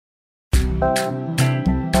Find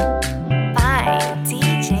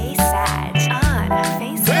DJ Saj on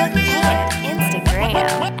Facebook and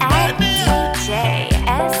Instagram at DJ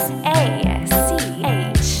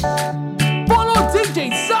SACH. Follow DJ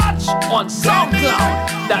Saj on SoundCloud.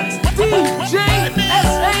 That's DJ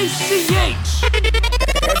SACH.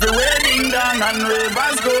 Everywhere ding dong and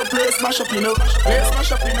ravers go play smash up, you know. Play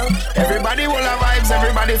smash up, you know. Everybody will have vibes,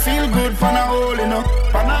 everybody feel good for a hole, you know.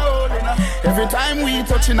 For a hole, you know. Every time we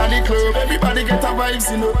touch in the club, everybody get a vibes,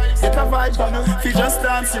 you know. Get a vibe, you know. Fi just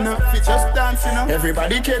dance, you know. Fi just dance, you know.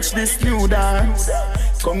 Everybody catch this new dance.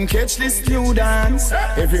 Come catch this new dance.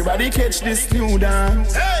 Everybody catch this new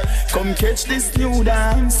dance. Come catch this new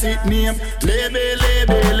dance. It name Lebe,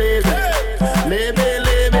 Lebe, Lebe. Lebe,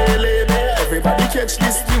 Lebe, Lebe. Everybody catch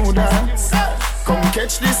this new dance. Come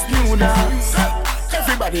catch this new dance.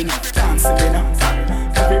 Everybody now dancing me now.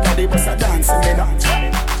 Everybody bust a dancing me now.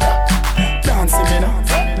 Dancing me now.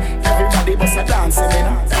 Everybody bust a dancing me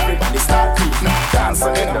now. Everybody start beat now.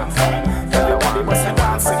 Dancing me now. Everybody bust a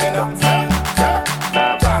dancing me now.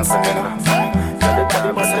 Dancing me now.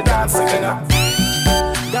 Everybody bust a dancing me now.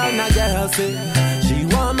 Ghana girl say she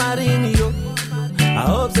want marry me yo. I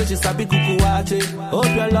hope so she sabi kukuwache.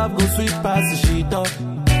 Hope your love go sweet past the sheet up.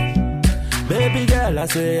 Baby girl, I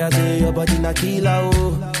say your body na killer,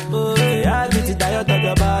 oh. Oh, yeah, I get it diet of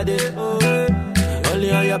your body, oh,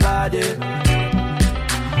 only on your body.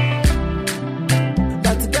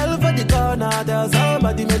 That girl for the corner, tell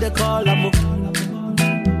somebody make the call, I'm up.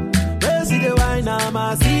 Where see the wine,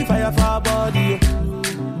 I see fire for her body, oh.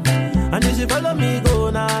 And if she follow me, go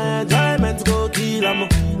now, enjoyment go kill, I'm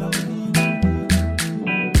up.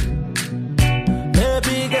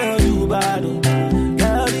 Baby girl, you bad, oh.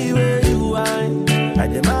 Girl, the way you whine, I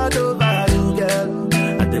demand over you, girl.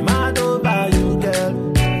 I demand over you, girl.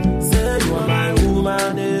 Say you are my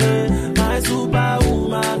woman, eh? My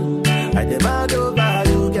superwoman. I demand over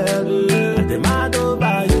you, girl. I demand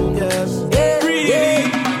over you, girl.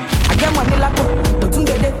 Hey, I get money like but you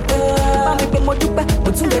get it. Bami pe mo dupe,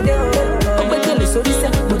 but you get it. Obetele so this,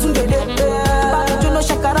 but you get it. Bami juno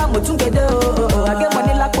shakara, but you get it. I get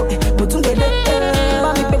money like but you get it.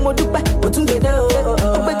 Bami pe mo dupe, but you get it.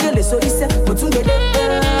 Obetele so this, but you get it.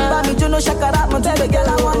 Bami juno shakara, but you get it. I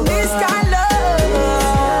want this kind of love.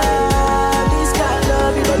 This kind of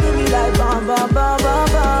love, you don't do me like bam bam bam bam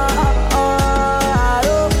bam.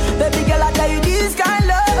 Baby girl, I tell you this kind of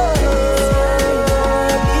love.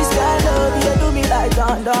 This kind of love, you don't do me like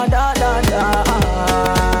dun dun dun dun dun.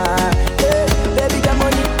 Hey, baby, get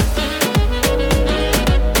money.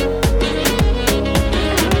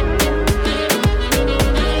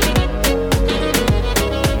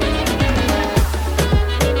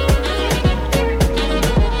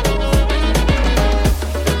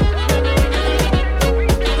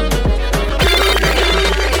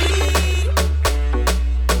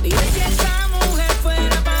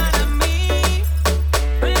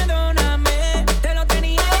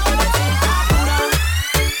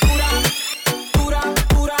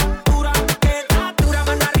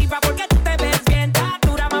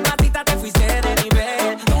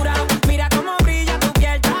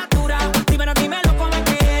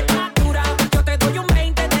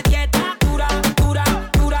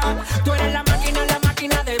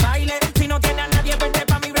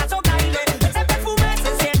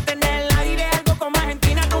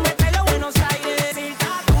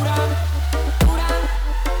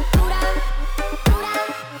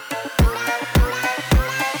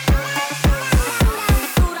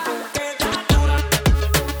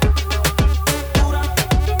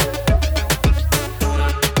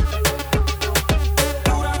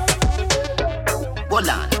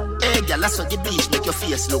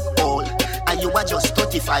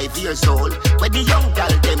 Years old, when the young girl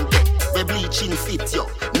them get, we bleaching fit yo,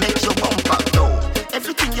 make your bumper glow.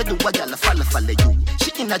 Everything you do, a girl follow you.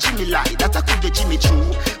 She in a Jimmy lie, that I could be Jimmy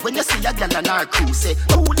true. When you see a girl and our crew, say,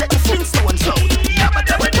 oh, let the Flintstones out. Yeah, but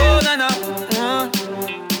I would oh, no.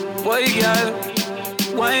 Boy, girl,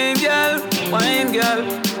 wine girl,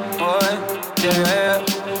 boy, yeah,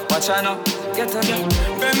 watch out now. Get a girl.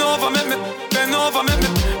 Bend over, make me, bend over, make me,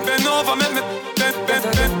 bend over, make me, bend over,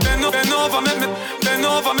 make me, bend over, make me, bend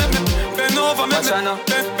over, make me,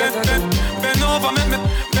 bend over, make me,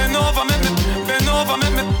 bend over, make me, bend over,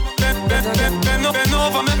 make me, bend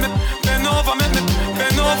over, make me, bend over, make me,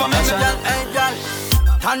 bend over, make me. Hey, girl,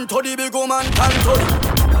 tan to the big woman, tan to the,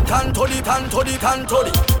 tan to the, tan to the, tan to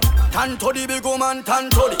the, tan to the big woman, tan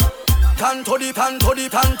to the, tan to the, tan to the,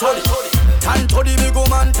 tan to the, tan to the big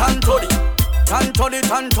woman, tan to the. Tan to the,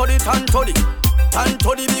 tan to the, tan to the, tan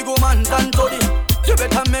to the big woman, tan to the. You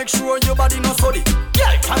better make sure your body no sorry.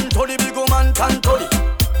 Yeah, tan to the big woman, tan to the.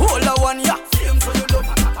 Hold the one, yeah.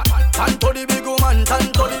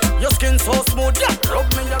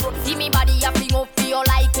 See me body a fling up for your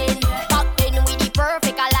liking. Back then with the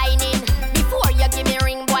perfect aligning. Before you give me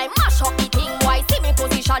ring, boy, mash up the thing, boy. See me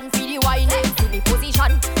position for the whining. See me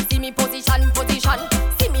position, see me position, position.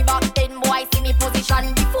 See me back then, boy, see me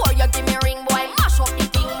position. Before you give me ring, boy, mash up the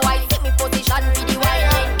thing, boy. See me position for the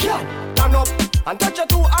whining. Turn up and touch your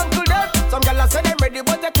two ankle there. Some gyal say them ready,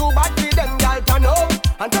 but they too bad for them. Gyal turn up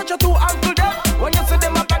and touch your two ankle there. When you see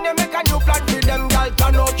them up and they make a new plan for them. Gyal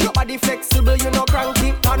turn up, your body flexible, you know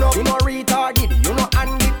cranky. Turn up, you know retarded, you know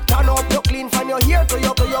handy. Turn up, you clean from your hair to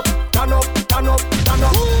your Turn up, turn up, turn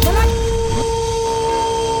up.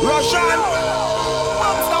 Russian.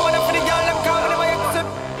 So what if the gyal them come when they exit?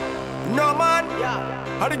 No man,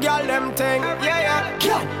 how the gyal them thing? Yeah.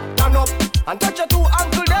 Turn up and touch your two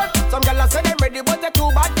ankle there. Some gyal say them ready, but they too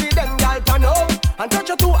bad for them. Gyal turn up and touch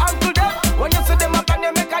your two ankle there. When you see them up and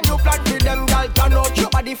they make a new plan for them. Gyal turn up, your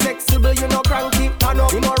body flexible, you know cranky. Turn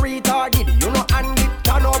up, you know retarded, you know handy.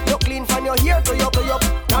 Turn up, you clean from your hair to your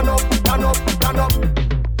Turn up, turn up, turn up.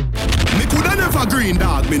 Me coulda never green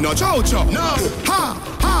dog, me no chow-chow. No.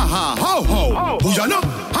 Ha, ho, ho. Who ya know?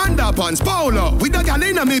 Underpants Polo. With the gal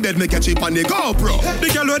inna me bed, me catch it on the GoPro. The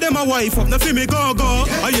gal with them a wife up, no fi me go-go.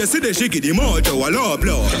 I yesterday she give the mojo a low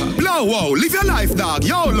blow. Blow, wow, live your life, dog,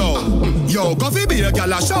 YOLO. Yo, coffee be a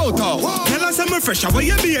gal a shout-out. Tell us I'm fresh, how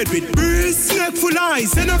you beard with breeze. Neck full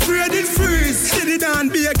ice, and afraid it freeze. Steady down,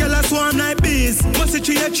 be a gal a swarm like bees. Must it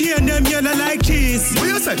tree a chain, them yellow like cheese. What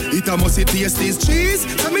you say? It a must it taste this cheese.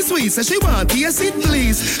 Tell me sweet, say she want taste it,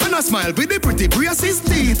 please. And I smile with the pretty braces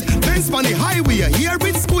teeth. Benz on the highway, hear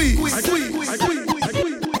it squeeze. Yeah.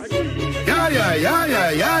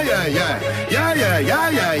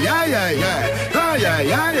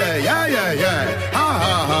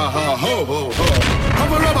 Ha, ho.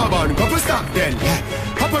 Couple rubber band, couple stop then, yeah.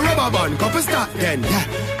 Couple rubber band, couple stop then, yeah.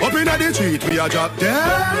 Up inna the street, we a drop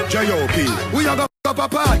dead. J.O.P. We a go up a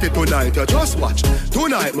party tonight, you just watch.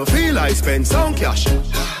 Tonight, me feel I spend some cash.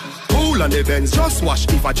 Cool on the Benz, just wash.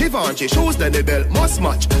 If a Givenchy shoes, then the belt must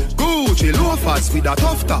match. Gucci loafers with a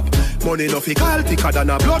tough top. Money no fi call thicker than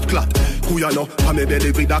a blood clot. Who ya know? I'm a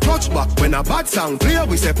belly with a clutch back. When a bad sound play,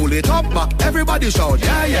 we say pull it up back. Everybody shout,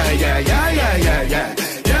 yeah.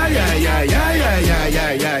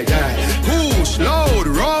 Push, load,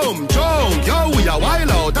 rum, jump. Yo, we a wild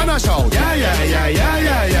out and a shout. Yeah.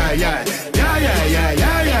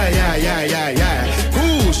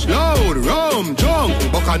 Push, load, rum, jump.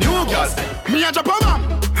 Buck a new gas. Me a Japan,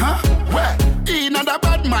 huh? Where? In a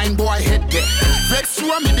bad mind boy head there. Vex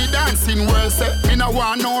you and me the dancing world say. Me no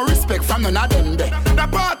want no respect from none of them there. The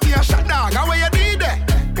party a shot dog, how you did there?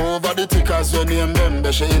 Over the tickers you name them.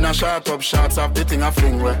 They she in a shot up shots of the thing a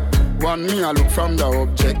fling where. One me a look from the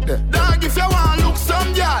object there. Dog, if you want look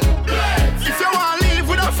some girl, if you want live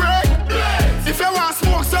with a friend, if you want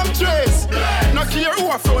smoke some trace, no care who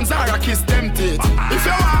a phones are a kiss them teeth. If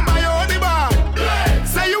you want buy your the bar,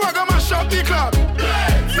 say you a go mash up the club.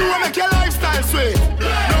 You want make your lifestyle sweet.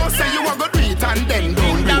 No say you a go do it and then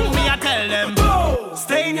don't do it. Me a tell them,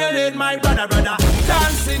 stay in your lane, my brother.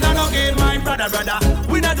 Dancing and again, my brother.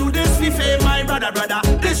 We not do this for fame, my brother.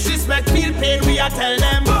 Disrespect, feel pain, we a tell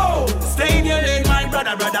them, stay in your lane, my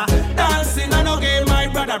brother. Dancing and again, my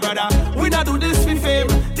brother. We not do this for fame.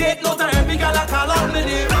 Take note of every gal I call out the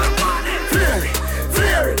name.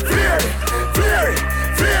 Fear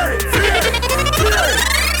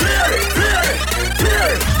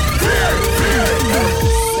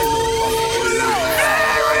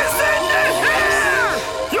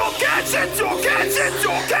You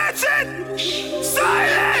catch it!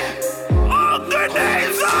 Silent! All the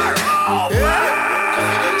names are over!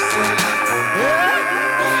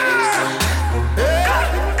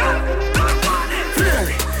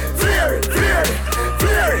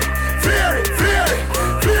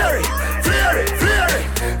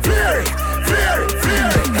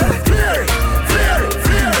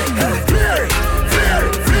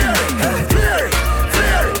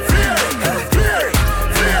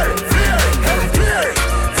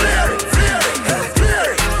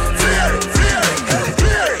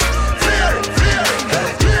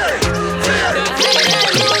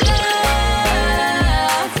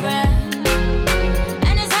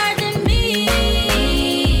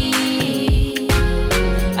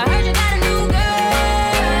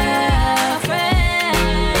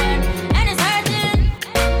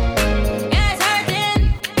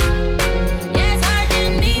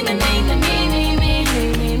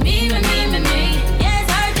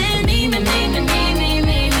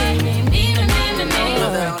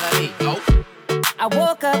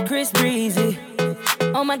 Chris Breezy.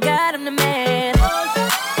 Oh my God, I'm the man.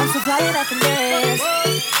 I'm so quiet I can dance.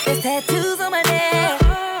 There's tattoos on my neck.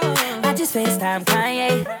 I just FaceTime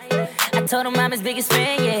Kanye. told him I'm his biggest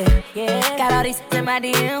fan, yeah, yeah. Got all these in my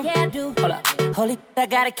DM, yeah, I do. Hold up, holy, I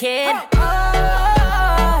got a kid.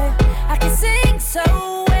 Oh, I can sing so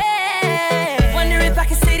well. Wonder if I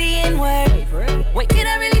can say the N-word. Wait, can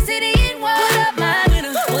I really say the N-word? What up, my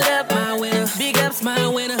winner? What up, my winner? Big ups, my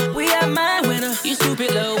winner. We are my winner. You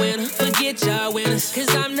stupid little winner. Forget y'all winners, cause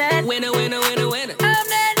I'm that winner, winner, winner, winner. I'm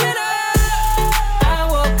that winner. I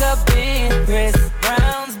woke up in Chris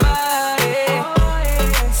Brown's body.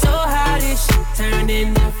 So how this shit turned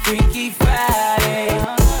into Freaky Friday.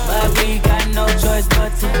 But we got no choice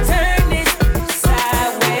but to turn this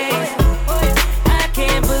sideways. I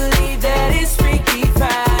can't believe that it's Freaky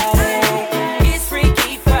Friday. It's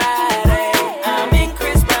Freaky Friday. I'm in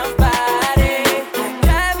Chris Brown's body.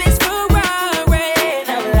 Drive his Ferrari and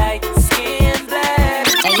I'm like skin black.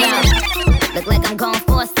 Hey yo, look like I'm going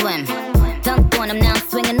for a swim. Dunked on him, now I'm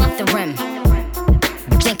swinging off the rim.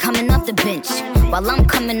 Bitch ain't coming off the bench while I'm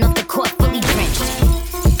coming off the court fully drenched.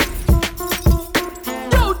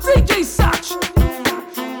 Yo, DJ Satch.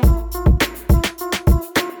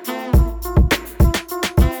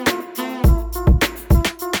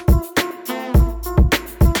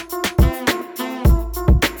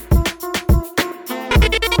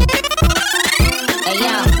 Hey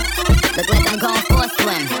yo, look like I'm going for a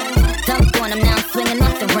swim. Dunked on him, now I'm swinging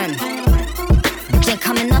off the rim. Bitch ain't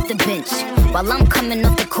coming off the bench while I'm coming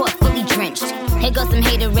off the court fully drenched. Here goes some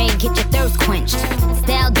haterade, get your thirst quenched.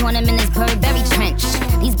 Style doing him in this Burberry trench.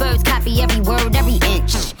 These birds copy every word, every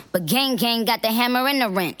inch. But gang got the hammer and the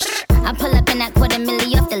wrench. I pull up in that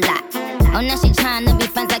 $250,000 off the lot. Oh, now she tryna be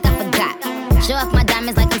friends like I forgot. Show off my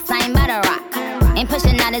diamonds like I'm signed by the rock. Ain't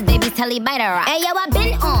pushing out his baby's telly by the rock. Hey yo, I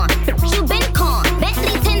been on, you been con.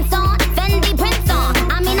 Bentley tints on, Fendi prints on.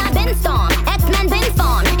 I mean I been storm, X-Men been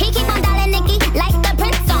formed. He keep on dialing Nicki like the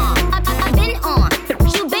Prince song. I been on,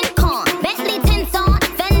 you been con. Bentley tints on,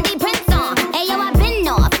 Fendi prints on. Hey yo, I been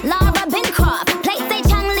off, Laura been Croft. Play say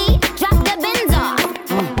Chung Lee, drop the bins off.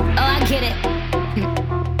 Oh, I get it.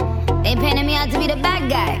 They painted me out to be the bad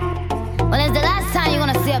guy. Well, it's the last time you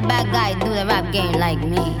gonna see a bad guy do the rap game like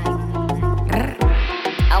me.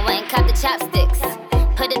 I went and caught the chopsticks.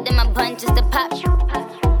 Put it in my bun just to pop.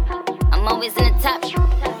 I'm always in the top.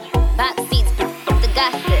 Box seats, the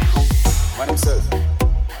gossip. What him says?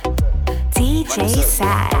 DJ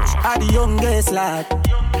Satch. I the youngest lad.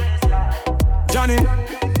 Johnny.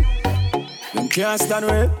 Them can't stand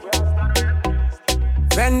with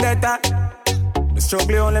Vendetta. The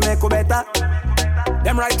struggle only make you better.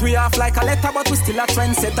 Them write we off like a letter, but we still a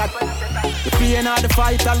trendsetter. The pain of the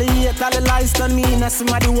fight, all the hate, all the lies done me. Now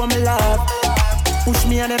somebody who me love. Push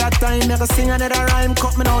me another time, make a sing another rhyme.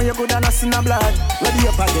 Cut me now, you good and I see no blood. Ready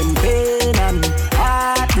up again, pain and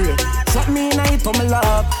heartbreak. Shot me in it for me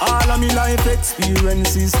love. All of me life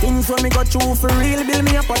experiences, things when me got through for real, build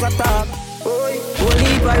me up as a top. Holy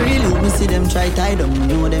if I really, me see them try tie down.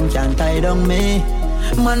 Know them can't tie down me.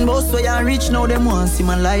 Man boss where you reach, now them want see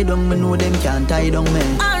man lie down. Me know them can't tie down me.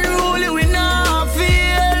 Unruly we not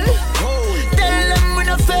feel. Tell them we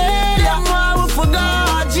not fail. Them why we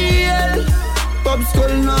forgot jail. Pop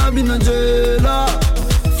skull now be no jailer.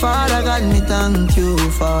 Father God me thank you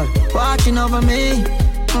for watching over me.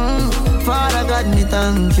 Father God me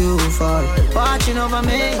thank you for watching over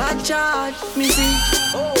me. Bad charge, me see.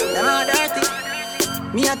 Them are dirty.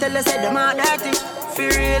 Me I tell you say them are dirty. For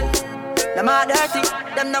real. Them are dirty.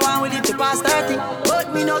 Them the one with it to pass 30.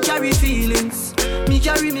 But me no carry feelings. Me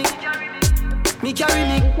carry me. Me carry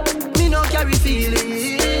me. Me no carry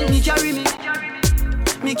feelings. Me carry me.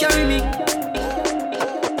 Me carry me.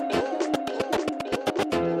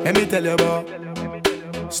 Let me tell you about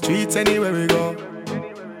streets anywhere we go.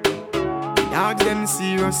 Dog them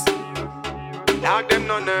serious. Dog them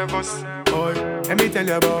not nervous. Boy, let me tell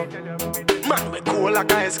you about man we cool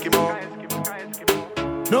like a Eskimo.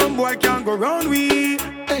 No boy can go round we.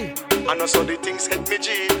 Hey, I know so the things hit me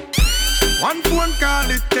G. One phone call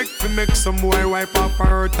it take to make some boy wipe off her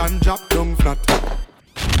hurt and drop down flat.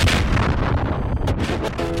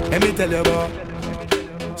 Let me tell you about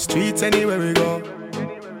streets anywhere we go.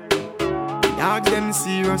 Dog them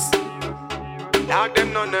serious. Dog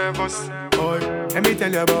them not nervous. Boy, let me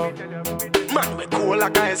tell you about man we cool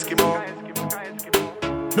like a Eskimo.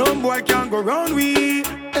 No boy can go round we.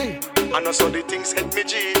 Hey, I know so the things hit me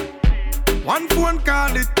G. One phone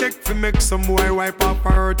call it take to make some boy wipe off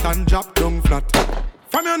her hurt and drop down flat.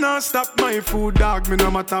 From you not stop my food, dog. Me no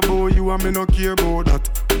matter about you and me no care about that.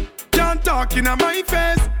 Can't talk in my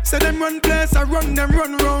face. Say them run place, I run them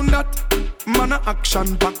run round that. Man a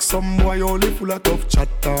action pack, some boy only full of tough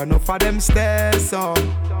chatter. Enough of them stairs up.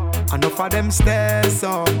 Enough of them stairs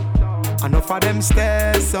up. Enough of them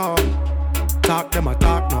stairs up. talk, them a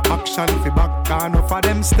talk, no action fi back. Enough of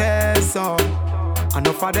them stairs up,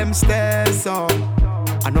 enough of them stairs up,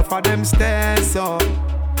 enough of them stairs up.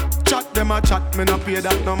 Chat them a chat, me no pay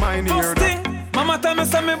that, no mind hear that. Mama tell me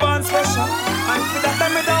say me born special, and for that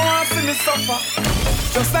time me don't want to see me suffer.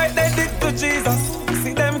 Just like they did to Jesus,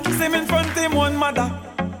 see them kiss him in front of him one mother.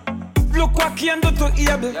 Look what he do to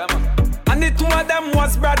Abel, and the two of them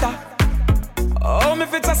was brother. Oh, me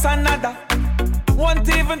fit just another, won't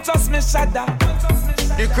even trust me shudder.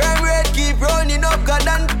 The crime rate keep running up, God,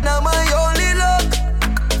 and now my only luck.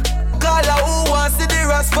 Call a who wants to the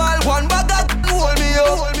rest fall, one bag of hold me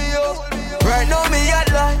up. Right now me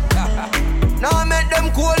at line, now I make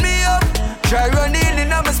them call me up. Try running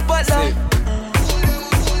in on my spotlight.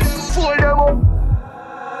 Fool them up.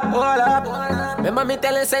 Hold up. Remember me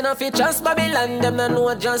tell you say no fi trust Babylon. Them no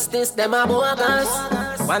know justice, them a bogus.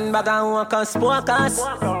 One bag of workers, focus.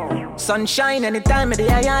 Sunshine anytime me day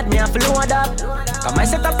I yard me a flood up. Cause my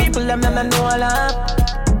set of people them no know all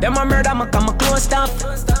up. Them a murder me come a close stuff.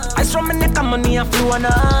 I from my neck and money a flowing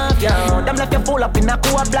up. Yeah, them left you full up in a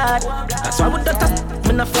cold blood. That's why we don't touch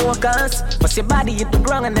me no focus. But your body hit the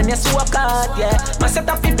ground and then you swap cut. Yeah, my set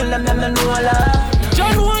of people them no know all up.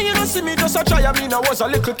 John, why you don't see me just a try? I mean, I was a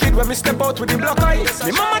little kid when me step out with the black eyes.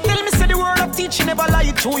 Me mama tell me say the word of teaching never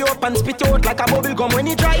lie. Chew you up and spit you out like a bubble gum when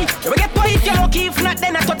you dry. You will get pie if you're lucky, if not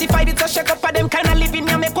then at 35 it's a shake up of them kind of living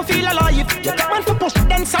you make you feel alive. You take man to push,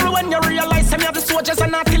 then sorry when you realize them you have the soldiers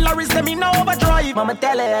and artillery them in overdrive. Mama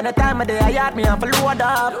tell you anytime of day I yard me have a load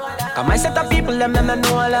up. Cause my set of people them no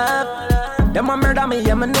know love. Them a murder me,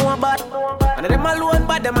 yeah me know about. And them alone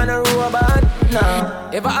but them a no robot. Nah,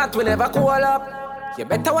 ever hot will never cool up. You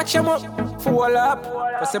better watch them up, fall up.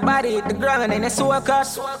 Cause your body hit the ground and then you soak up.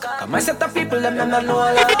 Cause my set of people, them no know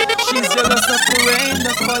love. She's jealous of the rain,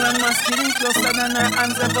 the fall on my skin. Closer than her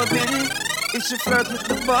hands ever been. If she flirt with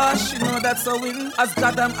the boss, she know that's a win. As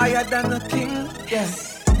God, I'm higher than the king. Yeah.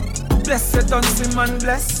 Blessed, don't see man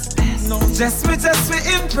bless. No, just we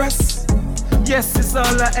impress. Yes, it's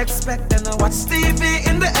all I expect. And I watch TV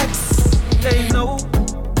in the X. They know.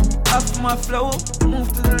 Off my flow, move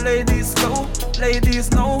to the ladies go. Ladies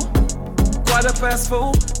know,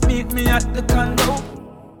 4:15, meet me at the condo.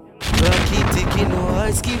 Well, keep ticking, no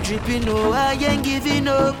eyes keep dripping, no I ain't giving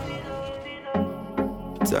up.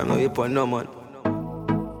 Time no hip on no man.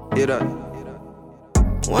 Hear that?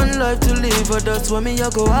 One life to live, but that's why me I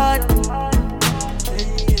go hard.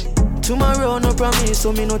 Tomorrow no promise,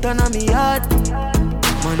 so me no turn on me hard.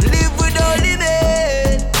 Man live without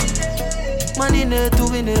limit. Man in it to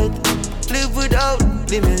win it. Live without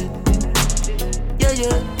limit. Yeah,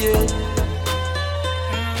 yeah, yeah.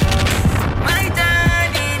 My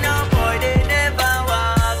journey, no boy, they never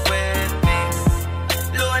walk with me.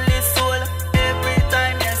 Lonely soul, every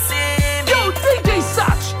time you see me. Yo, DJ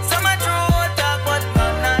Satch. Some a true talk, but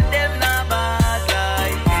none of them not bad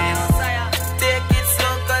like me. Take it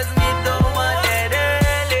slow, cause me don't want it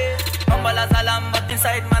early. Humble as a lamb, but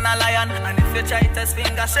inside man a lion. And if you try to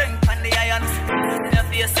finger shrink on the iron, your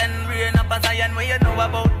face and brain up as iron. Where you know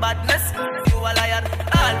about badness, you a liar.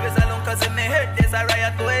 Always alone cause in my head there's a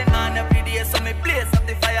riot going on every day. So me blaze up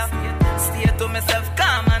the fire. Stay to myself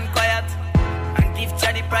calm and quiet. And give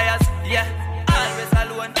Jah the prayers, yeah. Always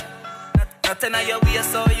alone. Nothing on your way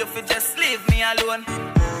so you feel just leave me alone.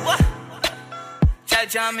 What? Jah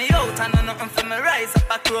jam me out and no nothing for me rise up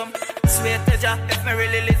a chrome. Swear to Jah if me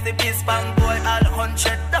really live the beast bang boy. All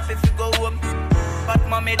 100 up if you go home. But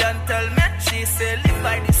mommy don't tell me. She say live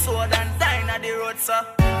by the sword and die on the road, so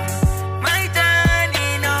my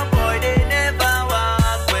journey, no boy, they never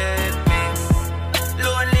walk with me.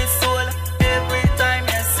 Lonely soul, every time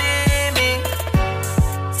you see me.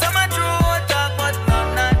 Some a true talk, but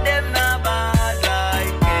none of them not bad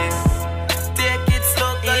like me. Take it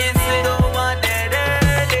slow, cause you don't want it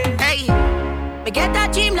early. Hey, me get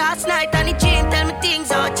that dream last night and the dream tell me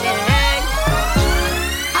things all change.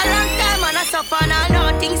 A long time and I suffer and I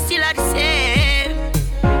know things still are the same.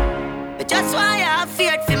 But just why I have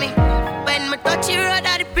feared for me. When me touch the road,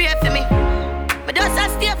 I pray for me. But just I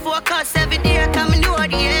stay focused every day, come and know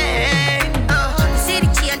the end. See the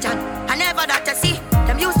change and I never that I see.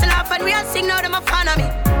 Them used to laugh and real sing, now them a fan of me.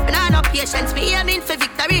 And I no patience, me aiming for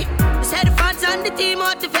victory. You say the fans and the team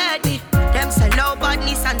motivate me. Them say no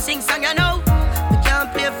badness and sing song, you know. We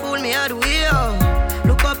can't play fool, me all the way, oh.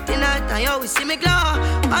 Look up tonight and you always see me glow.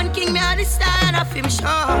 One king, me all the star and I feel me sure.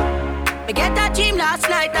 I get that dream last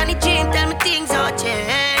night and the dream tell me things all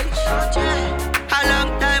change. A long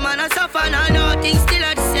time and I suffer and I know things still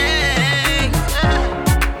are the same.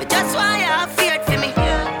 But that's why I have feared for me.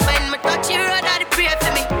 When me touch the road, I pray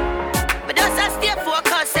for me. But just I stay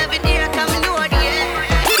focused every day, come and know the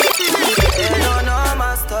end.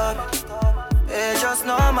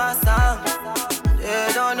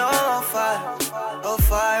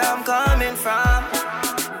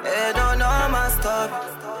 up.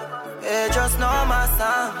 Yeah, just know my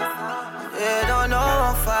song. Yeah, don't know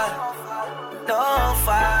how far. No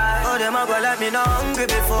fight. Oh, them a go like me not hungry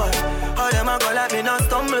before. Oh, them a go like me not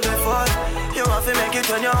stumble before. You want to make it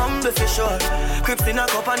when you're humble for sure. Crips in a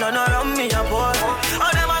cup and none around me a pour.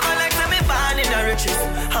 Oh, them a go like me born in the riches.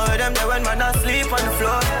 How them there when man asleep on the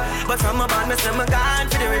floor. But from a band me say me gone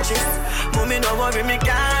for the riches. Mommy no worry me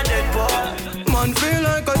can't dead poor. Man feel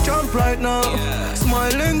like a champ right now.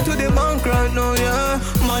 Smiling to the bank right now, yeah.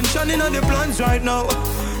 Man shining on the plans right now.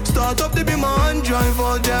 Start up to be my hand drive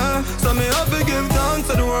out there. So me have to give thanks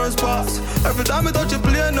to the worst pass. Every time I touch a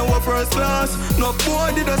plane, no first class. No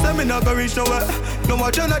boy did I say me not go reach nowhere. No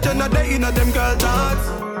more Jenna day in a them girl dance.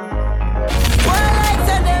 Well, I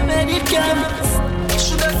said them made it can't.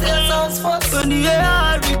 Should I say sounds fast? When the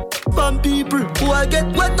air rip from people who I get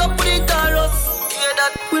wet up with the carrots. Hear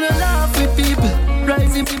that? We don't laugh with people.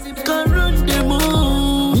 Rising people can run the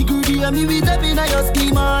moon. Me goody and me with them in your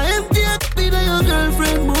schema. Empty with your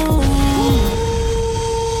girlfriend moon.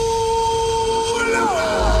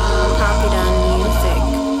 Happy down music.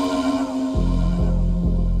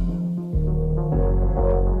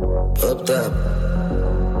 Up top.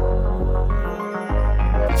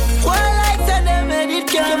 Well, I said them made it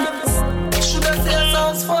can't. Should I say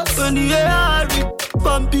sounds fast? When the air rip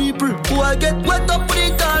from people who I get wet up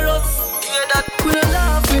with the carrots. Hear that? We don't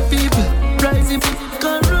laugh with people. Rising people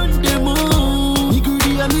can run the moon. Me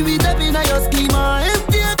goody and me with them in your schema.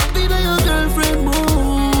 Empty with your girlfriend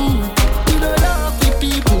moon. We don't laugh with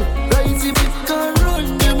people. Rising people can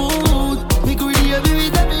run the moon. Me goody and me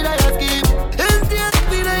with them in your schema. Empty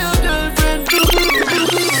with your girlfriend moon.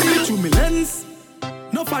 See through me lens.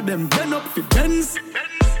 No for them bend up for Benz.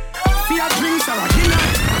 Fear drinks or a dinner.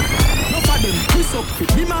 No for them twist up for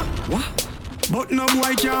dimmer. What? But no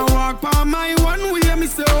boy can walk by my one way. Me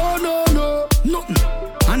say oh no, nothing.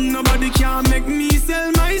 And nobody can make me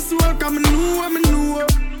sell my soul. Cause me know.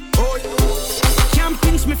 Oh yeah. Can't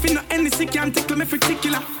pinch me fin no NC. Can't tickle me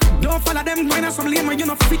particular. Don't follow them going on some lame. You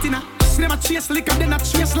no fit in a. Never chase liquor, then I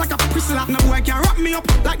chase like a prisoner. No boy can wrap me up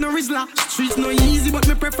like no Rizzler. Streets no easy, but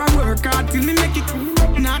me prefer work hard till me make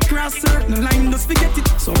it. Not cross certain line, just forget it.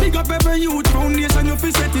 So big up every youth foundation, you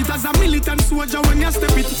fi set it. As a militant soldier when you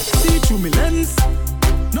step it. See through me lens.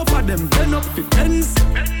 No for them bend up fi Benz.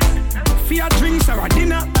 Fear drinks or a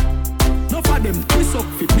dinner. No for them twist up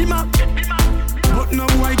fi dimmer. But no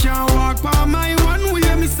boy can walk by my one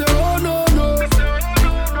way. Me say oh no.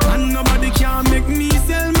 And nobody can make me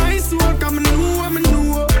sell my soul. Cause me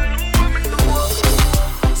know.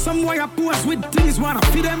 Some boy I pose with things wanna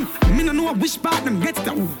feed them. Me no know which part them get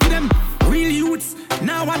that with them. Real youths,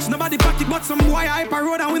 now watch nobody pocket. But some boy hype a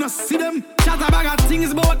road and we no see them. Chat a bag of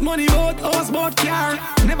things about money, about house, about car.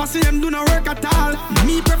 Never see them do no work at all.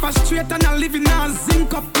 Me prefer straight and I live in a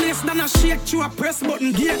zinc up place. Than a shake through a press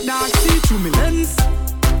button gate dog. See through me lens.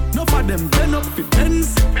 No for them bend up for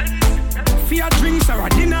Benz. Fear drinks or a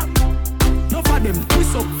dinner. No for them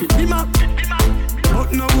twist up for dimmer.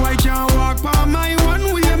 But no boy can walk by my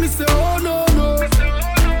one way. Me say oh no.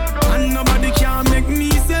 And nobody can make me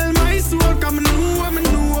sell my soul. Cause me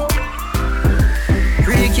know.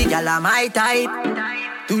 Freaky gal are my type.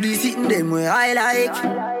 Do the sitting them where I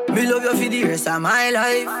like. Me love you for the rest of my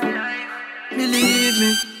life. Believe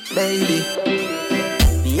me, baby.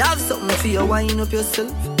 Me have something for you, wind up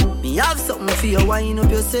yourself. Me have something for you, wind up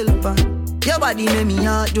yourself. Your body make me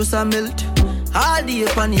heart just a melt. All the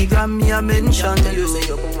upon the gram me a mention. Tell you say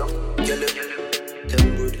you yellow,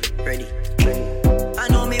 damn good, ready. I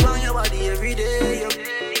know me want your body every day.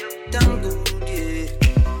 Damn good, yeah.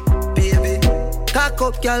 Baby, cock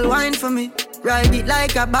up, girl, wine for me. Ride it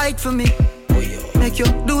like a bike for me. Make you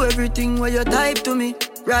do everything where you type to me.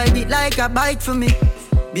 Ride it like a bike for me.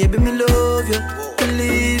 Baby, me love you,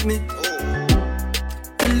 believe me.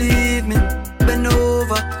 Believe me, bend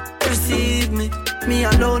over, receive me. Me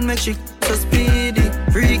alone make she so speedy.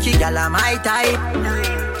 Freaky gal are my type.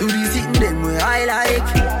 Do the sitting them where I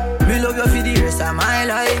like. Me love you for the rest of my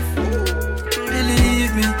life.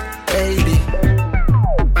 Believe me, baby.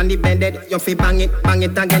 On the bed, you fi bang it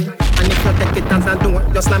again. And if you take it as a door,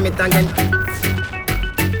 you slam it again.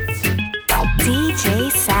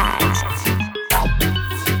 DJ Sag.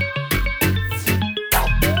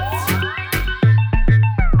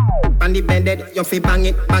 On the bed, you fi bang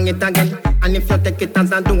it again. And if you take it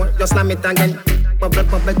as a door, you slam it again. Bubble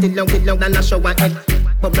till long than a shower head.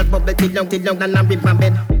 Bubble till long than a river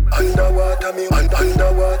bed. Underwater me,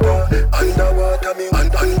 underwater me, underwater me,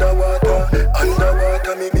 underwater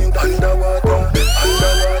me, underwater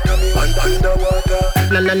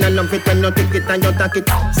me. and I love it when you take it and you take it.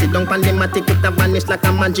 Sit down on the matic, it a vanish like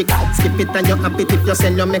a magic. Skip it and you happy if you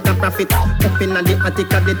sell, you make a profit. Up in the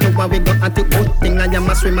attic of the tower, we go at it. Good thing I am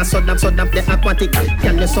a swimmer, so that the aquatic.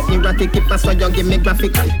 Can you so erratic, if I saw you give me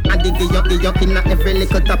graphic. I dig you in every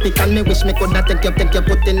little topic. And me wish me coulda take you,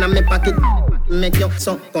 put in me pocket. Make you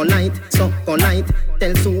so polite.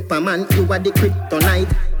 Tell Superman you are the kryptonite.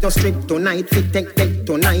 Just strip tonight, fit take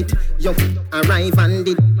tonight. You arrive and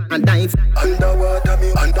did and dive. Underwater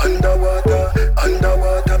me, underwater me,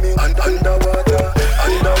 underwater me, underwater me,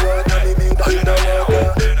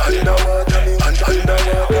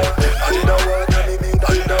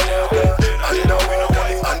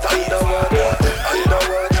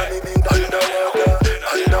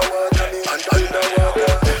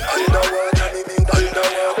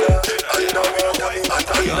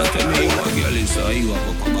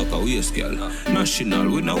 Girl. National,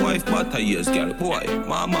 we no wife, but a years, girl. Boy,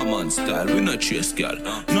 mama man style, we no chase, girl.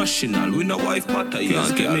 National, we no wife, but a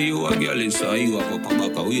years, girl. You a girl inside, you a go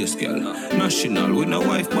back a waist, girl. National, we no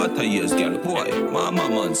wife, but a years, girl. Boy, mama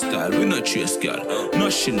man style, we no chase, girl.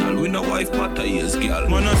 National, we no wife, but a years, girl.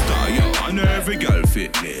 Man a star, yo, and every girl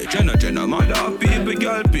fit me. Jenna, mother, people,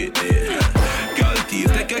 girl fit me. Girl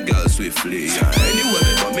thief, take a girl swiftly.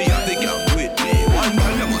 Anyway, but me have the girl with me. One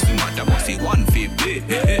girl, you must see 150.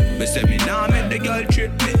 Me say me nah make the girl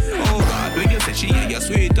trip me. Oh God, when you say she ain't your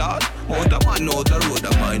sweetheart, out of man out the road,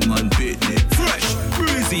 a man beat me. Fresh,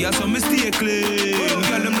 breezy, and some mistake clean.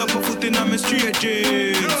 Girl, them love my foot in my straight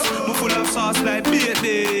jeans. Me full of sauce like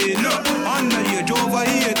baby. No, under age over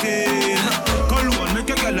 18. Cologne make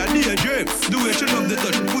a girl a daydream. The way she love the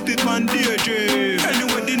touch, put it man daydream.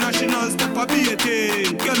 Anyway, the national step a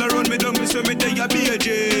beating. Girl around me down, me say me day a BJ.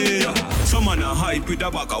 Some man a hype with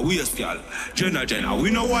a bag of waist, girl. Jenna,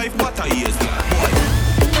 we no wife, but a years, girl.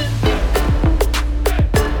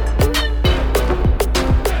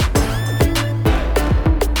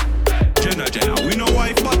 Jenna, we no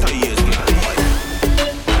wife, but a years, girl.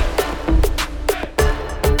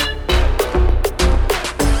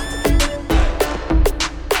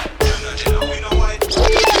 Jenna, we no wife.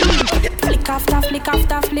 Flick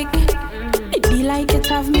after flick. It be like it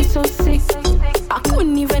have me so sick. I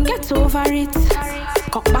couldn't even get over it.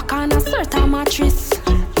 Cock back on a certain mattress.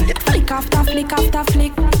 Flick after flick.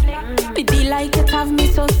 It be like it have me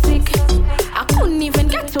so sick. I couldn't even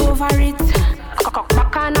get over it. Cock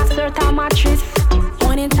back on a certain mattress.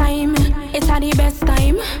 Morning time, it's a the best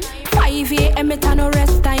time. 5 a.m. it's a no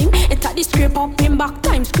rest time. It's a the scrape up him back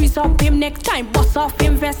time. Squeeze up him neck time. Bust off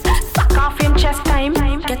him vest. Suck off him chest time.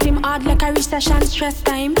 Get him hard like a recession stress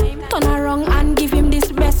time. Turn around and give him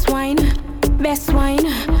this best wine. Best wine.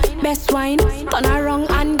 Turn around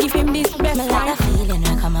and give him this best wine. Like a feeling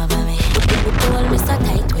will come over me. You hold me so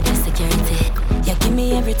tight with the security. You give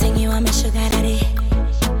me everything you want, me sugar daddy.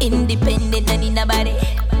 Independent and in the body.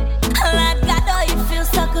 Lord God, oh, it feels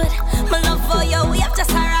so good. My love for you, we have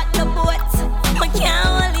just rock the boat. I can't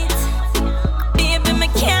hold it, baby, I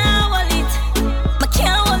can't hold it. I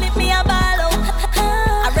can't hold it, me a ball out.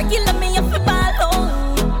 I regular me up a ball out.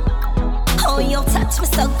 Oh, you touch me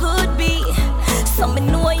so good, B. So me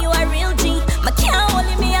know you a real G. I can't hold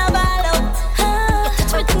it, me a ball out. You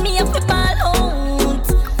touch me up a ball out.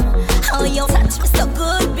 Oh, you touch me so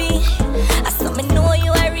good, B. So me know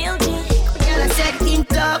you a real G. Girl, I said think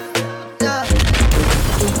tough.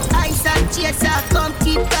 Ice and chaser, come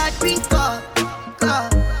keep that drink up.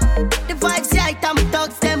 The vibes right, I'm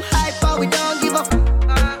thugs, them hyper, we don't give up.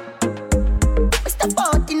 We step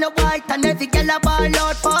out in the white and every girl a ball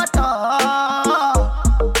out for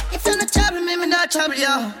talk. If you're not trouble me, me not trouble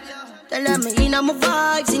you. Tell them me in my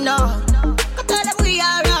vibes, you know. I tell them we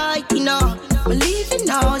alright, you know. We're leaving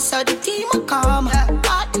now, so the team will come.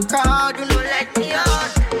 Part the crowd, you know, let me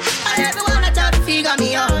out. And everyone I try to figure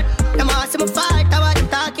me out. Them all see me fight, that's what I'm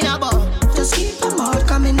talking about. Just keep them out,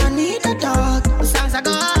 coming, I need a dog. The songs I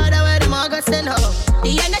go harder where them all go send up.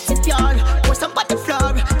 The energy pure, pour some on the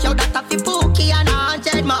floor. Yo, that a fi Pookie and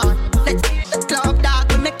 100 more. Let's keep the club,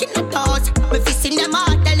 dog, we making the toast. We fixing them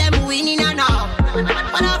out, tell them winning and all.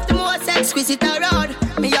 One of the most exquisite around.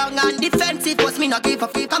 Me young and defensive, was me not give a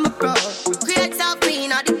fuck, I'm a pro. Create some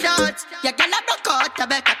queen of the clothes. Yeah, girl, I broke out, I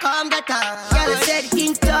better come get her. Girl, I said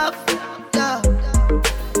think tough.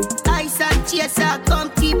 Ice and chaser, come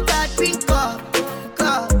keep that drink up.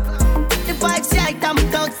 The vibes right, I'm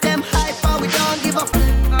thugs, them hyper, we don't give up.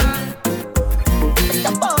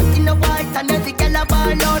 Step out in the white and every girl a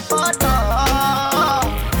ball out for talk.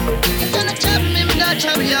 If you're not trouble me, me not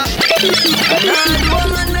trouble you. Hard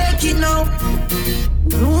woman make it now.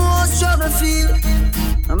 No struggle feel.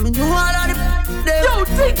 I mean, do all of the Yo,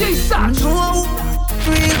 DJ Satch. No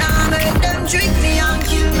Real now make them trick me and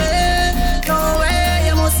kill me. No way,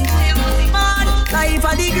 you must see mad. Life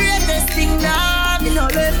are the greatest thing that me no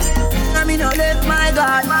left, my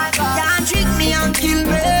God. Can't trick me and kill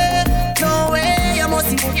me. No way, you must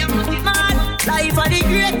see mad. Life are the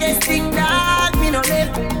greatest thing that me no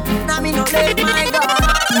left, my God.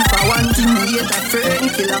 If I want thing, me hate a fern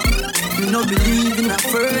killer. Me no believe in a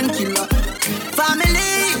fern killer.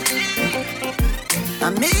 Family,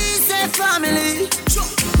 and me say family.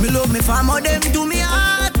 Me love me family, them to me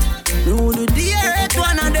heart. Me would do the earth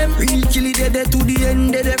one of them. Real kill it dead to the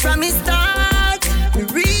end, dead from me start. Me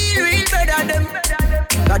real better them.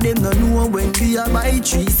 Cause them no know when we a buy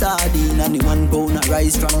 3 sardine and the 1 pound of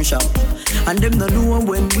rice from shop. And them no know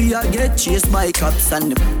when we a get chased by cops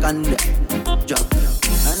and the job.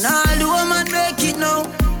 And all the woman make it now.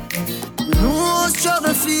 Me know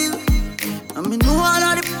struggle feel. And me know all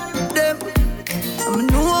of them. And me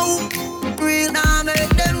know who real now make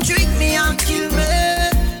them trick me and kill me.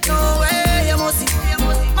 No way, you must see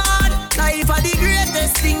mad. Life are the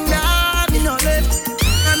greatest thing that me no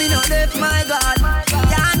left, my God.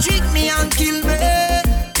 Can't trick me and kill me.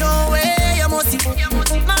 No way, you must see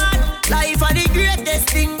mad. Life are the greatest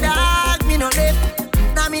thing that me no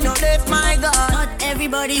left, my God. Not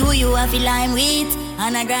everybody who you have to line with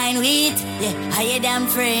and a grind with, yeah, hire damn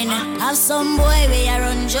friend. Have some boy where you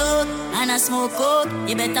run joke and a smoke coke,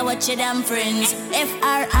 you better watch your damn friends.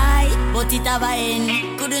 FRI, but it have a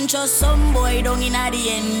end. Couldn't trust some boy down in at the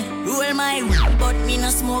end. Roll my but me no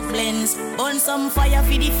smoke blends. Burn some fire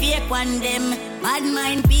for the fake one them. Bad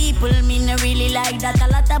mind people, me no really like that. A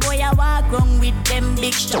lot of boy I walk wrong with them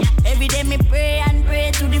big shot. Every day me pray and pray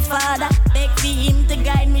to the Father. Beg for him to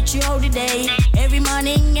guide me throughout the day. Every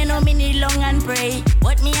morning, you know me need long and pray.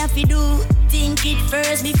 What me have to do? Think it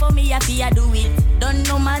first before me have to do it. Don't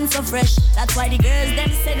know man so fresh. That's why the girls them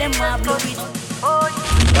say them want blow it.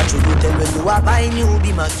 What should you tell when you are buying new?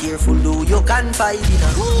 Be more careful, though you can find in a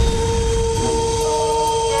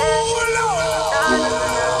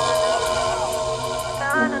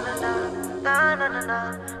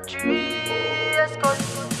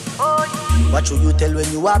What should you tell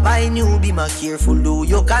when you are buying new? Be more careful, though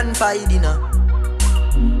you can find in a.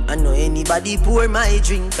 I know anybody pour my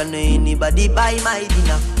drink, I know anybody buy my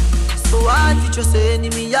dinner. So hard for just an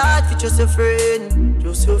enemy, hard for just a friend,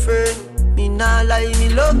 just your friend. Me nah lie, me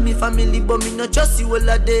love me family, but me not trust you all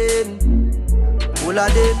of them. All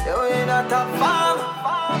of them. You ain't a top farm.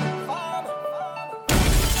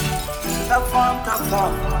 Top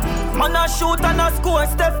farm. Man a shoot and a score,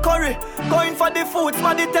 Steph Curry. Going for the food,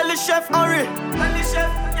 somebody tell the chef hurry. Tell the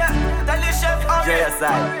chef, yeah, tell the chef hurry.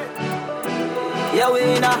 JSI. Yeah, we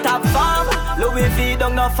in a top farm. Louis V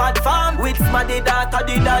down no fat farm. With smaddy data,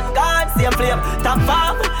 the dan God. Same flame, top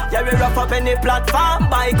farm. Yeah, we rough up any platform.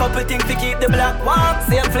 Buy couple things to keep the black warm.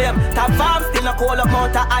 Same flame, top farm. Still a cold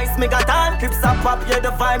amount of ice, me got on. Crips up pop, yeah, the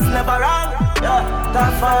vibes never wrong. Yeah,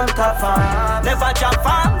 top farm. Never jump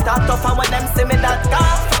farm. Top tough and when them see me that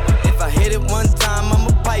calm. If I hit it one time, I'm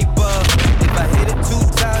a piper. If I hit it 2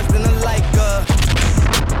 times, then I like her.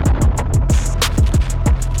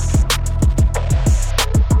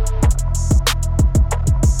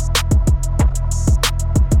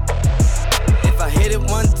 If I hit it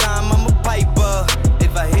one time, I'm a piper.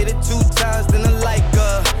 If I hit it 2 times, then I like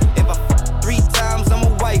her. If I 3 times, I'm a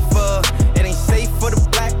wifer. It ain't safe for the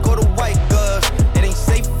black or the white girls. It ain't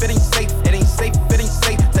safe, it ain't safe, it ain't safe, it ain't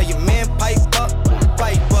safe. Tell your man pipe up.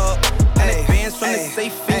 And it bands from the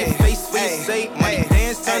safe in your face when you say money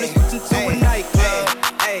dance turn it into a nightclub.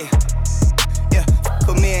 Yeah,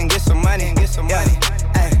 put me in, get some money, get some money.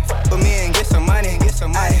 Put me in, get some money, get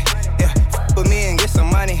some money. Yeah, put me in, get some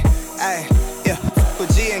money. Yeah, put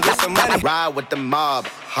G and get some money. I ride with the mob,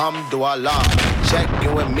 Hamdulillah. Check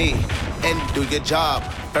you and me and do your job.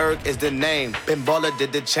 Berg is the name, Ben Baller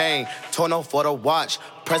did the chain. Tono for the watch,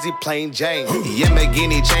 Prezi plain Jane.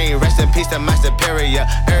 Yamagini chain, rest in peace to my superior.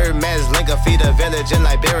 Hermes Linka feed a village in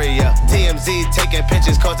Liberia. TMZ taking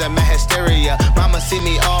pictures causing my hysteria. Mama see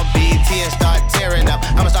me on BT and start tearing up.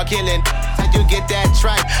 I'ma start killing till you get that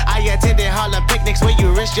tripe. I attended Harlem picnics where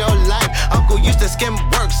you risk your life. Uncle used to skim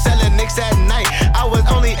work, selling nicks at night. I was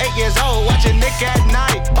only 8 years old, watching Nick at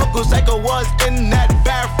night. Uncle Psycho was in that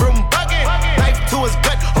bathroom bucket. Knife to his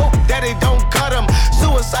gut, hope daddy don't cut him.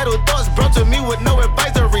 Suicidal thoughts brought to me with no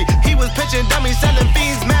advisory. He was pitching dummies, selling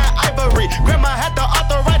fiends, mad ivory. Grandma had the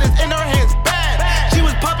arthritis in her hands, bad. She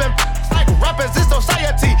was popping like rappers in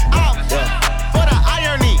society. I'm for the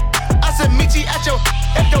irony. I said meet you at your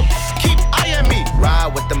if you keep eyeing me.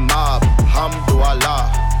 Ride with the mob,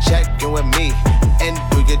 Hamdulillah. Check you and me and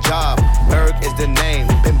do your job. Berg is the name,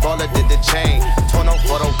 Ben Baller did the chain. Tono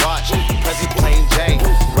for the watch, Prezi plain Jane.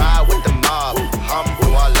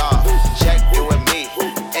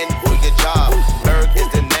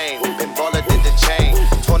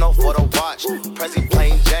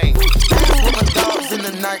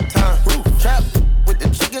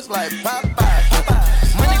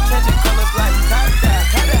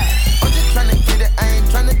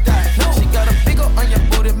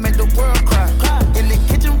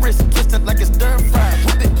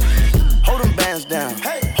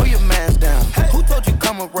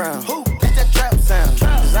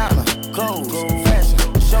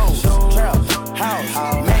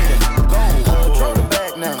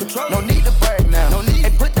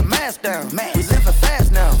 down. Man. We living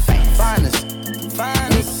fast now.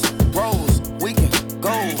 Finest rolls, we can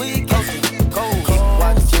go. We can go. Keep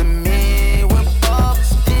watching me when Bob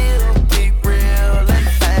still keep real and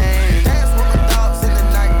fame. Dance with my dogs in the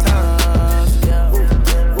nighttime.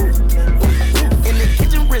 In the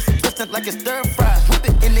kitchen, wrist twisted like it's stir fry. Whip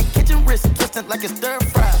it in the kitchen, wrist twisted like it's stir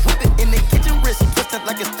fry. Whip it in the kitchen, wrist twisted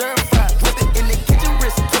like it's stir fry. Whip it in the kitchen,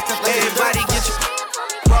 wrist twisted like it's stir fry. Everybody get your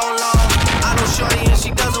roll on. I know shorty and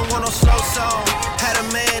she doesn't want no slow song. Had a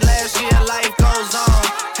man last year, life goes on.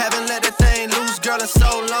 Haven't let that thing loose, girl, in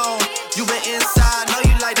so long. You been inside, know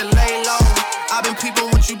you like to lay low. I've been peeping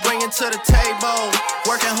what you bringing to the table.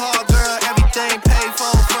 Working hard, girl, everything paid for.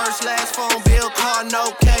 First, last phone bill, car, no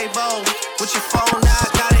cable. With your phone out,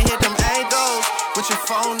 gotta hit them angles. With your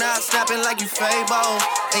phone out, snapping like you Fable.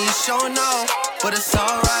 And you showing off, but it's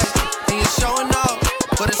alright. And you showing off,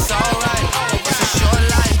 but it's alright. It's a short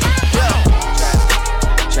life, yeah.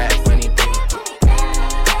 Trap funny thing.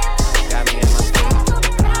 Got me in my skin.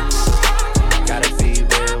 Gotta be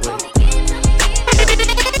real with it.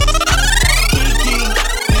 Kiki,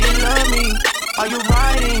 do you love me? Are you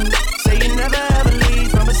riding? Say you never ever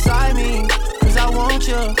leave from beside me. Cause I want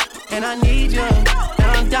you, and I need you.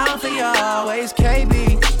 And I'm down for you always,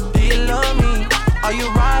 KB. Do you love me? Are you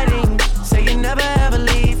riding? Say you never ever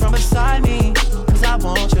leave from beside me. Cause I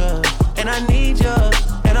want you, and I need you.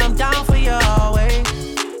 And I'm down for you always.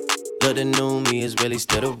 Look, the new me is really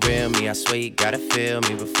still the real me. I swear you gotta feel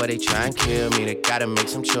me before they try and kill me. They gotta make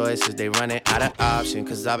some choices, they running out of options.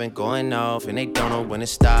 Cause I've been going off and they don't know when to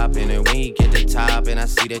stop. And then when you get to top and I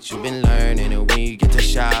see that you've been learning. And when you get to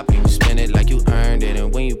shopping, you spend it like you earned it.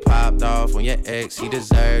 And when you popped off on your ex, he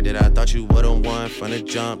deserved it. I thought you would've won from the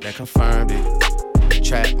jump, that confirmed it.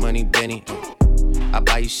 Trap money, Benny. I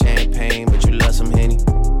buy you champagne, but you love some Henny.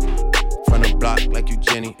 From the block like you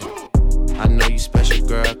Jenny. I know you special,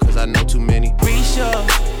 girl, cause I know too many. Risha,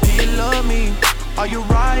 do you love me? Are you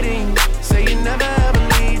riding? Say you never ever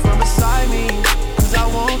leave from beside me. Cause I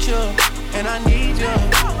want you, and I need you.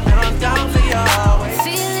 And I'm down for you always.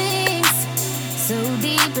 Feelings, so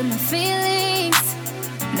deep in my feelings.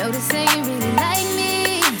 Notice that you really like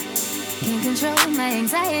me. Can't control my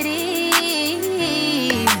anxiety.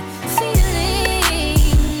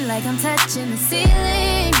 Feeling like I'm touching the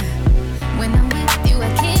ceiling. When I'm with you, I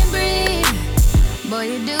can't breathe. Boy,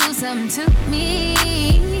 you do something to me.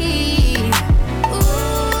 Ooh,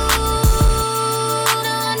 no,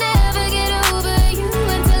 I'll never get over you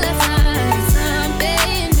until I find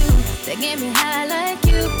something new that get me high like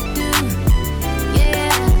you do.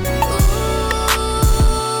 Yeah. Ooh,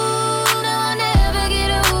 no, I'll never get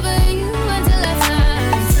over you until I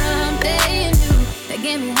find something new that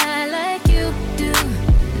get me high like you do.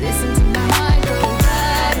 Listen to my heart go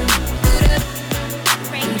bottom.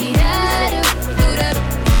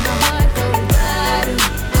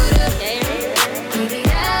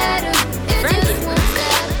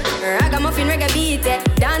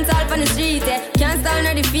 Dance all on the street, can't stall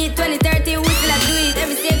nor defeat. 2030, we still a do it.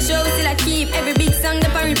 Every stage show, we still a keep. Every big song,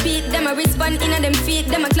 them a repeat. Them a respond in on them feet.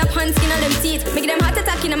 Them a clap hands, skin on them teeth. Make them heart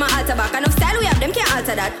attack in my altar back. Enough style we have, them can't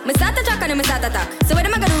alter that. Me start a track and me start attack. So what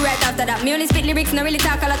am I gonna do right after that? Me only spit lyrics, not really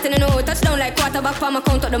talk a lot and I know. Touchdown like quarterback for my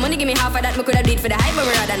count up. The money give me half of that. Me coulda do it for the hype, but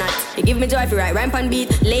me rather not. You give me joy if you write rhyme pan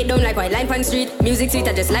beat. Lay it down like white line pan street. Music sweet,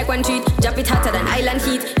 I just like one treat. Drop it hotter than island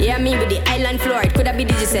heat. Yeah, me with the island floor. It coulda be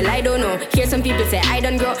digital, I don't know. Hear some people say I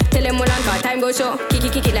don't grow. Tell them all on cause time go show.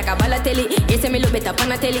 Kick it like a ballatelli. You say me look better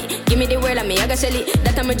on a telly. Give me the word and me a go shelly.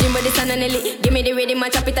 That I'm a dream with the sun and Nelly. Give me the rhythm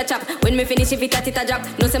and chop it a chop. When me finish if it a drop.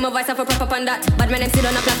 No say my voice have a prop up on that. But my name still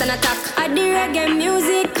on a plot and attack. I the reggae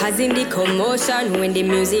music causing the commotion. When the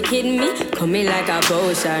music hit me, coming like a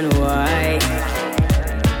potion. Why?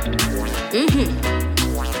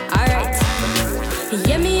 Alright.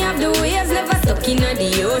 Yeah, me have the waves never stuck in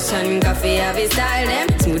the ocean. Coffee have a style them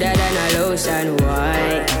smoother than a lotion.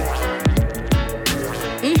 Why?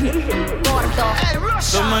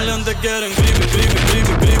 De maleantes quieren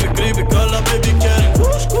gripe, Call baby quieren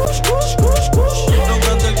Los cantantes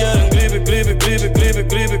quieren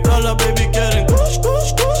gripe, Call baby quieren Los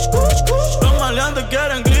maleantes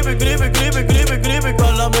quieren gripe,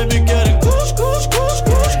 Call baby quieren Los cantantes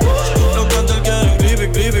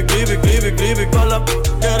quieren gripe, Call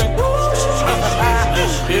quieren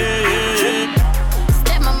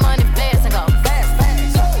Step my money fast and go fast.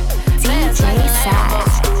 DJ Sad.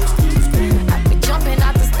 Jumping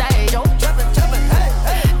out the stage,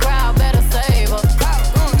 crowd better save her.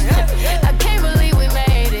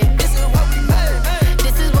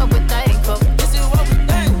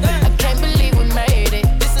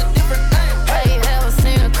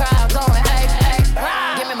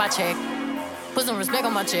 Put some respect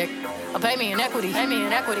on my check. Or pay me in equity.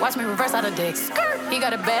 Watch me reverse out of dicks. He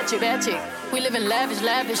got a bad chick. We live in lavish.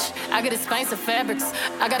 I get expensive fabrics.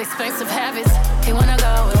 I got expensive habits. He wanna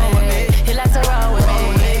go with me. He likes to roll with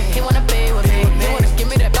me. He wanna be with me. He wanna give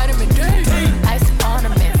me that vitamin D. Ice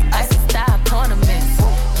ornaments. Ice style ornaments.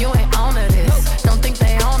 You ain't on to this. Don't think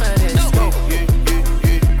they on to this.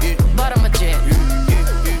 But I'm a jet.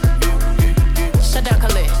 Shut down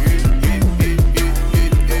Khalid.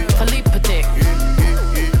 Philippe Patek.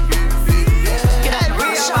 Get out we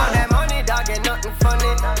about that money, dog, ain't nothing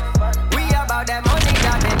funny. We about that money,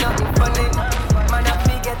 dog, ain't nothing funny. Man, I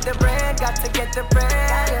fi get the bread, got to get the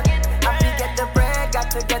bread. I fi get the bread,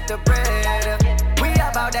 got to get the bread. We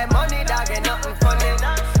about that money, dog, ain't nothing funny.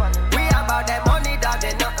 We about that money, dog,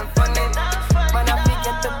 ain't nothing funny. Man, I fi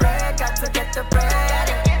get the bread, got to get the bread.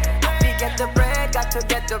 I fi get the bread, got to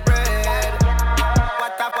get the bread.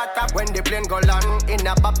 When the plane go land in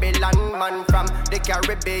a Babylon, man from the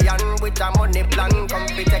Caribbean with a money plan. Come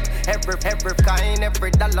fi take every kind,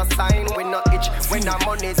 every dollar sign. We no itch when the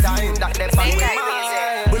money time that they find we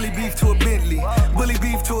mine. Bully beef to a Bentley, bully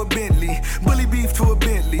beef to a Bentley, bully beef to a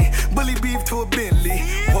Bentley, bully beef to a Bentley.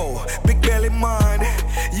 Whoa, big belly man,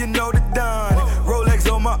 you know the Don. Rolex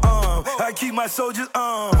on my arm, I keep my soldiers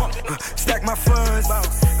armed. Stack my funds,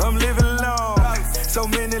 I'm living long. So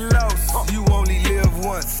many lost, you only live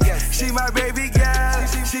once. She my baby gal,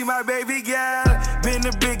 she my baby gal. Been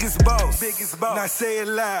the biggest boss. Now say it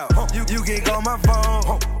loud. You can call my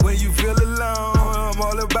phone when you feel alone. I'm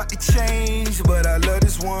all about the change, but I love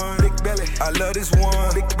this one. Big belly, I love this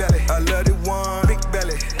one. Big belly, I love it one. Big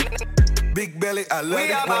belly, big belly, I love it one.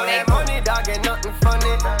 We about that money, dog, ain't nothing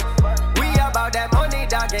funny. We about that money,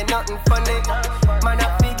 dog, ain't nothing funny. Man,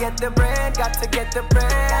 I fi get the bread, got to get the bread.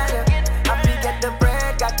 I fi get the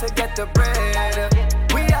bread, got to get the bread.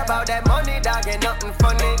 We about that money, dog, ain't nothing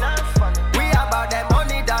funny. We about that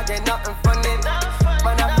money, dog, ain't nothing funny.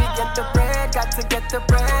 Man, I fi get the bread, got to get the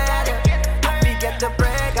bread. I fi get the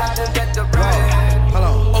bread, got to get the bread. Hold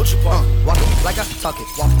on, Ultra Park. Walk it like I talk it.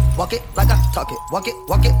 Walk it like I talk it. Walk it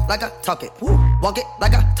like I talk it. Walk it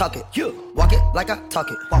like I talk it. Walk it like I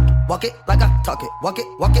talk it. Walk it like I talk it.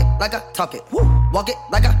 Walk it like I talk it. Walk it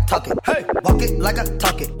like I talk it. Hey, walk it like I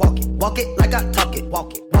talk it. Walk it like I talk it.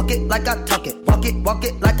 Walk it like I talk it. Walk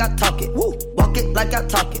it like I talk it. Walk it like I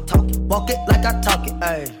talk it. Walk it like I talk it.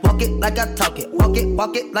 Hey, walk it like I talk it.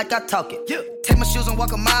 Walk it like I talk it. Take my shoes and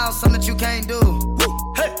walk a mile, something that you can't do.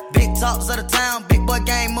 Hey, big talks of the town, big boy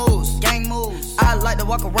gang moves. I like to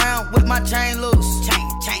walk around with my chain loose.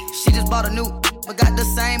 Chain. She just bought a new, but got the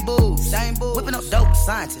same booze. Whipping up dope,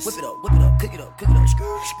 scientists. Whip it up, cook it up.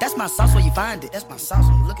 That's my sauce where you find it. That's my sauce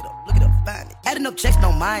when you look it up, find it. Adding up checks,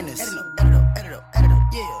 no minus. Add it up,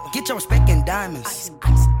 yeah. Get your respect in diamonds.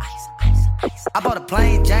 Ice. I bought a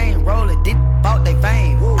plain Jane, roll it, did bought they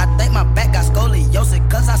fame. I think my back got scoliosis,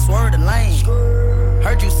 cause I swerved the lane.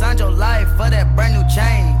 Heard you signed your life for that brand new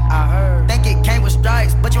chain. I heard. Think it came with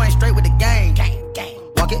stripes, but you ain't straight with the game.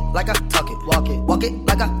 Walk it like I talk it. Walk it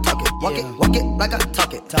like I talk it. Walk it like I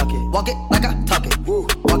talk it. Walk it like I talk it. Walk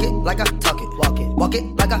it like I talk it. Walk it like I talk it. Walk it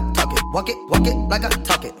like I talk it. Walk it like I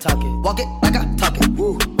talk it. Walk it like I talk it.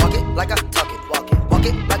 Walk it like I talk it. Walk it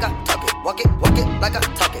like I talk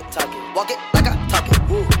it. Walk it like I talk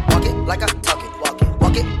it. Walk it like I talk it.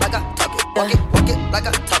 Walk it like I talk it. Walk it like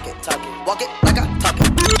I talk it. Walk it like I talk it.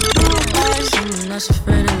 I'm not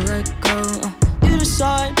afraid to let go. You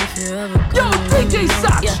decide if you ever gonna let me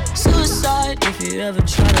know. Yeah, suicide if you ever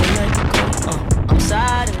try to let go. I'm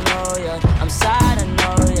sad, I know, yeah. I'm sad, I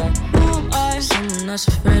know, yeah. Who am I? Someone that's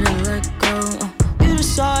afraid to let go. You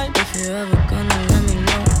decide if you ever gonna let me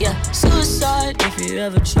know. Yeah, suicide if you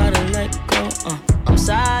ever try to let go. I'm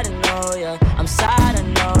sad, I know, yeah. I'm sad, I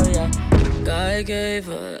know, yeah. I gave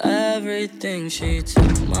her everything. She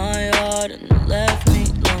took my heart and left me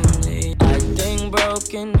lonely. I think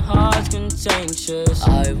broken hearts contagious.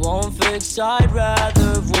 I won't fix, I'd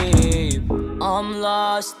rather weep. I'm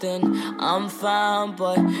lost and I'm found,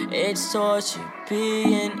 but it's torture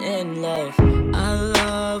being in love. I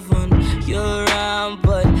love when you're around,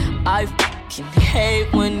 but I fucking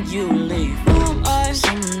hate when you leave. Who am I?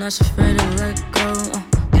 Someone that's afraid to let go.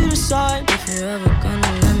 You decide if you're ever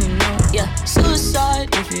gonna let me know. Yeah, suicide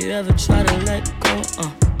if you ever try to let go.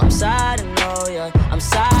 I'm sad, I know, yeah. I'm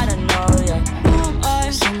sad, I know, yeah. Who am I?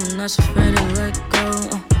 Someone that's afraid to let go.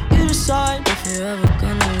 You decide if you're ever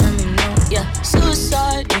gonna let me know. Yeah,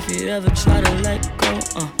 suicide if you ever try to let go.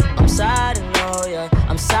 I'm sad, I know, yeah.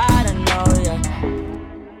 I'm sad, I know.